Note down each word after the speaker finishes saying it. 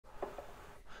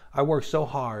I worked so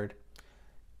hard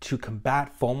to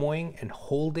combat FOMOing and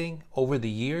holding over the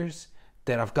years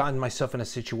that I've gotten myself in a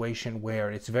situation where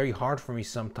it's very hard for me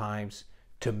sometimes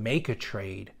to make a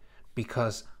trade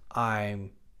because I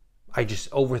just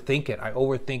overthink it. I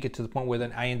overthink it to the point where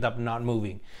then I end up not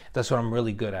moving. That's what I'm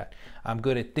really good at. I'm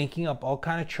good at thinking up all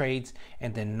kind of trades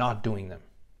and then not doing them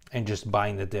and just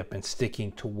buying the dip and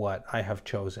sticking to what I have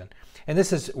chosen. And this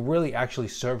has really actually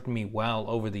served me well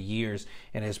over the years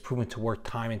and has proven to work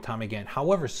time and time again.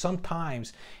 However,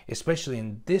 sometimes, especially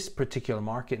in this particular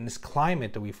market, in this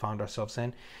climate that we found ourselves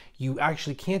in, you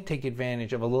actually can't take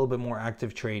advantage of a little bit more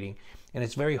active trading. And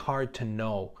it's very hard to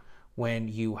know when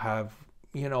you have,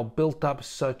 built up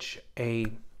such a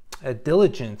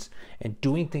diligence and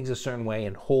doing things a certain way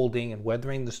and holding and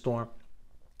weathering the storm,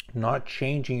 not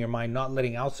changing your mind, not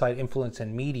letting outside influence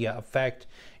and media affect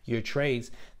your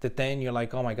trades, that then you're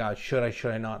like, oh my God, should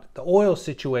I not? The oil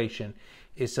situation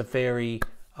is a very,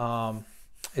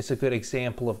 it's a good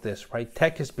example of this, right?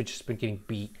 Tech has just been getting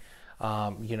beat.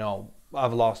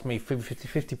 I've lost maybe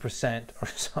 50% or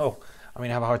so. I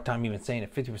have a hard time even saying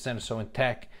it, 50% or so in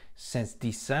tech since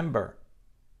December.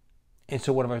 And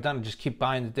so what have I done? I just keep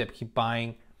buying the dip, keep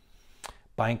buying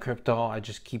crypto. I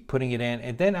just keep putting it in.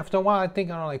 And then after a while, I think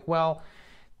I'm like, well,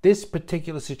 this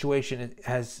particular situation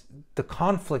has, the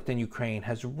conflict in Ukraine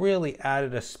has really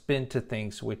added a spin to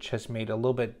things, which has made it a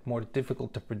little bit more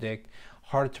difficult to predict,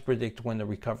 harder to predict when the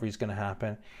recovery is going to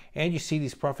happen. And you see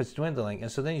these profits dwindling.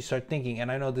 And so then you start thinking,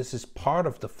 and I know this is part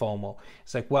of the FOMO.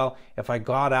 It's like, well, if I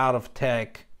got out of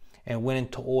tech and went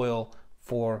into oil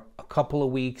for a couple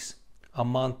of weeks, a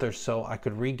month or so, I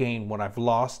could regain what I've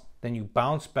lost. Then you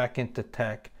bounce back into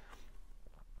tech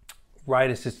right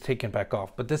as it's taken back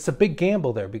off. But there's a big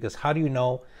gamble there, because how do you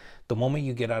know the moment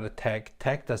you get out of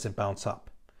tech doesn't bounce up,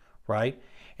 right?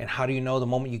 And how do you know the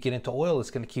moment you get into oil,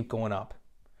 it's going to keep going up?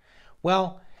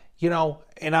 Well,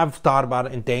 and I've thought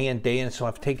about it day in, day in. So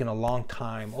I've taken a long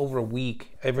time, over a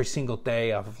week, every single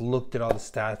day. I've looked at all the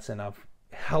stats and I've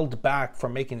held back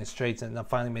from making these trades. And I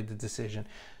finally made the decision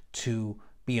to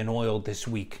be in oil this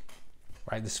week,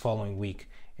 right? This following week.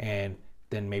 And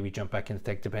then maybe jump back into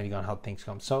tech depending on how things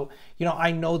come. So,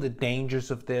 I know the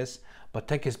dangers of this, but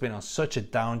tech has been on such a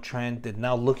downtrend that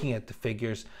now looking at the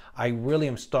figures, I really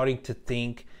am starting to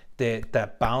think that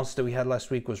that bounce that we had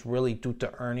last week was really due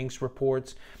to earnings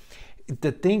reports.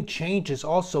 The thing changes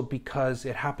also because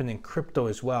it happened in crypto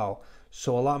as well.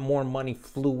 So a lot more money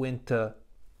flew into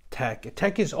tech.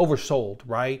 Tech is oversold,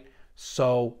 right?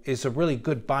 So it's a really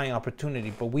good buying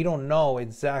opportunity, but we don't know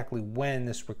exactly when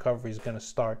this recovery is going to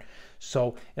start.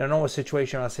 So in a normal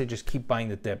situation, I'll say just keep buying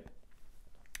the dip.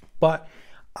 But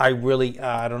I really,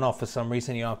 I don't know, for some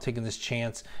reason, I'm taking this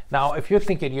chance. Now, if you're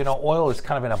thinking, oil is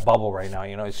kind of in a bubble right now,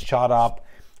 it's shot up,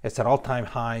 it's at all-time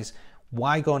highs.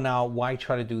 Why go now? Why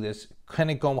try to do this? Can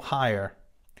it go higher?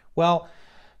 Well,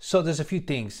 so there's a few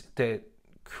things that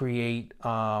create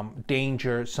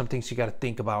danger, some things you got to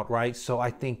think about, right? So I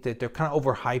think that they're kind of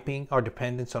overhyping our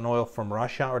dependence on oil from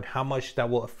Russia, or how much that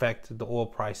will affect the oil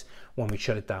price when we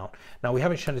shut it down. Now, we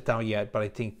haven't shut it down yet, but I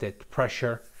think that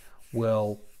pressure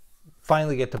will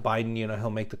finally get to Biden. He'll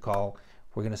make the call.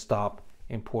 We're going to stop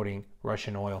importing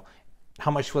Russian oil.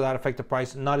 How much will that affect the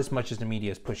price? Not as much as the media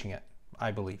is pushing it,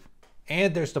 I believe.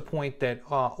 And there's the point that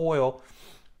oil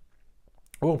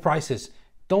prices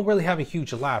don't really have a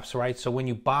huge lapse, right? So when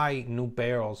you buy new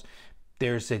barrels,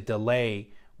 there's a delay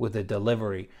with the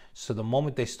delivery. So the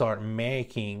moment they start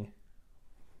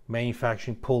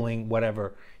manufacturing, pulling,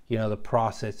 whatever, the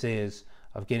process is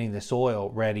of getting this oil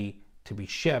ready to be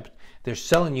shipped, they're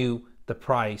selling you the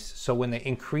price. So when they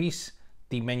increase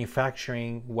the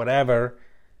manufacturing, whatever,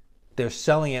 they're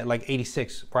selling it like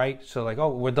 86, right? So like,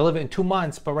 oh, we're delivering in 2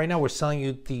 months, but right now we're selling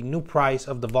you the new price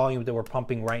of the volume that we're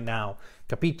pumping right now.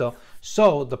 Capito?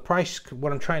 So the price,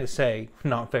 what I'm trying to say,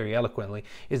 not very eloquently,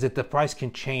 is that the price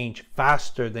can change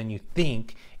faster than you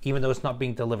think, even though it's not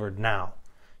being delivered now.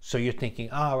 So you're thinking,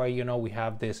 all right, we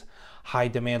have this high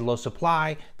demand, low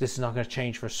supply. This is not going to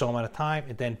change for so amount of time.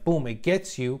 And then boom, it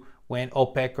gets you when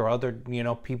OPEC or other,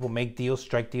 people make deals,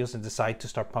 strike deals, and decide to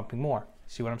start pumping more.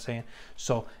 See what I'm saying?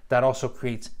 So that also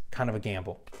creates kind of a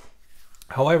gamble.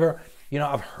 However,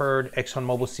 I've heard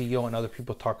ExxonMobil CEO and other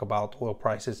people talk about oil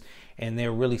prices, and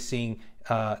they're really seeing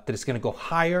that it's going to go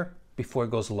higher before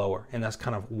it goes lower. And that's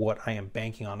kind of what I am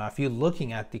banking on. Now, if you're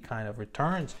looking at the kind of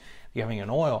returns you're having in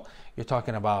oil, you're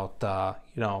talking about,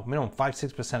 minimum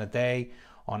 5-6% a day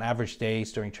on average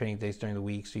days during trading days during the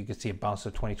week. So you can see a bounce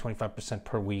of 20-25%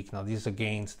 per week. Now, these are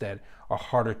gains that are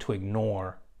harder to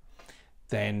ignore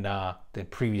than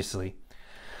previously.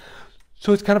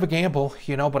 So it's kind of a gamble,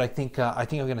 you know, but I think I'm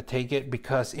going to take it,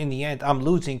 because in the end, I'm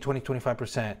losing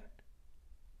 20-25%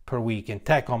 per week in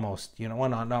tech almost, you know, well,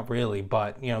 not really,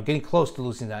 but, you know, getting close to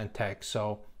losing that in tech.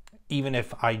 So even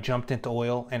if I jumped into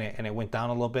oil and it went down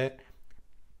a little bit,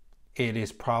 it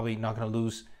is probably not going to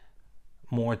lose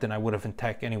more than I would have in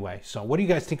tech anyway. So what do you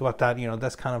guys think about that? You know,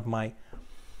 that's kind of my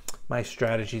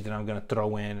strategy that I'm going to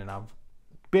throw in, and I've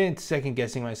been second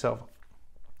guessing myself.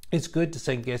 It's good to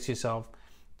second guess yourself,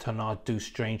 to not do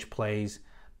strange plays,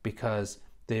 because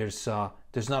there's not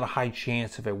a high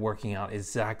chance of it working out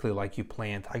exactly like you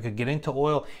planned. I could get into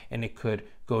oil and it could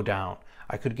go down.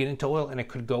 I could get into oil and it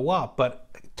could go up, but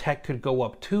tech could go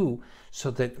up too, so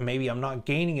that maybe I'm not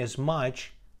gaining as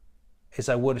much as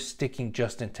I would have sticking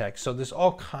just in tech. So there's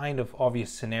all kind of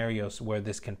obvious scenarios where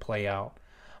this can play out.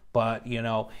 But, you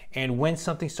know, and when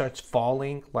something starts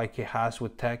falling like it has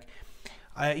with tech,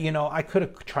 I could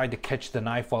have tried to catch the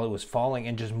knife while it was falling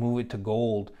and just move it to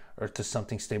gold or to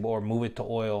something stable, or move it to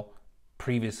oil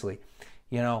previously,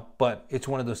 you know, but it's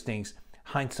one of those things.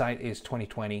 Hindsight is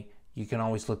 20/20. You can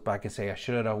always look back and say, I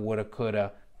shoulda, woulda,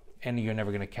 coulda, and you're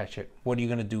never going to catch it. What are you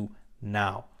going to do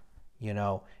now? You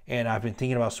know, and I've been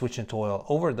thinking about switching to oil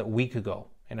over the week ago.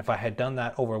 And if I had done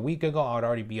that over a week ago, I would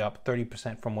already be up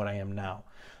 30% from what I am now.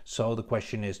 So the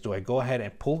question is, do I go ahead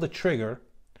and pull the trigger,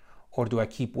 or do I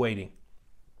keep waiting?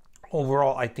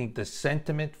 Overall, I think the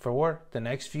sentiment for the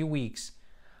next few weeks,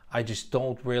 I just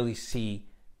don't really see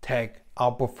tech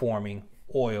outperforming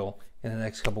oil in the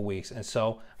next couple weeks. And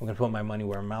so I'm going to put my money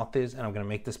where my mouth is, and I'm going to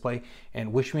make this play,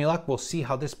 and wish me luck. We'll see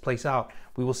how this plays out.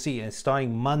 We will see. And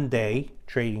starting Monday,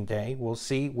 trading day, we'll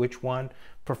see which one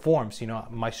performs. You know,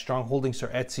 my strong holdings are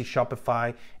Etsy,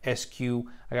 Shopify, SQ.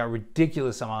 I got a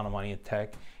ridiculous amount of money in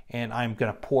tech, and I'm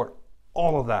going to port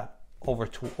all of that over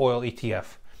to oil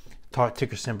ETF,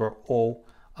 ticker symbol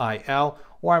OIL.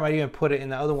 Or I might even put it in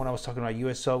the other one I was talking about,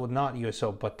 USO, not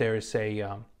USO, but there is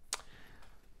a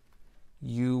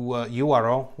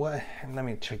URO. What? Let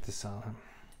me check this out.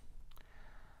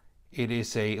 It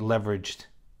is a leveraged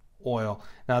oil.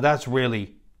 Now that's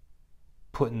really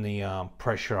putting the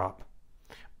pressure up.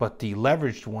 But the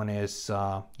leveraged one is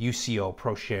UCO,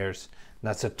 ProShares.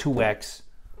 That's a 2x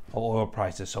oil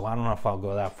prices. So I don't know if I'll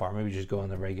go that far. Maybe just go in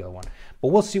the regular one. But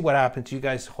we'll see what happens. You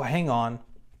guys hang on.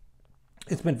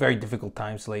 It's been very difficult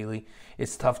times lately.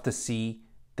 It's tough to see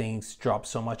things drop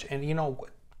so much. And you know,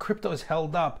 crypto has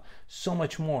held up so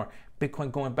much more.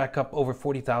 Bitcoin going back up over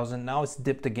 40,000. Now it's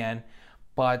dipped again.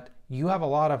 But you have a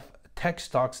lot of tech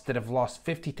stocks that have lost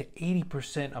 50 to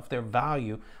 80% of their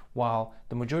value, while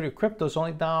the majority of crypto is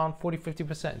only down 40,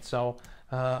 50%. So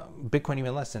Bitcoin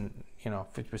even less than,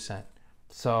 50%.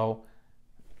 So,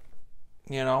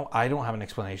 I don't have an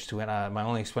explanation to it. My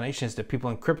only explanation is that people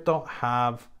in crypto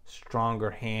have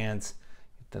stronger hands.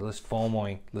 There's less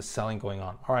FOMOing, less selling going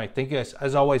on. All right, thank you guys.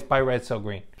 As always, buy red, sell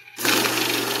green.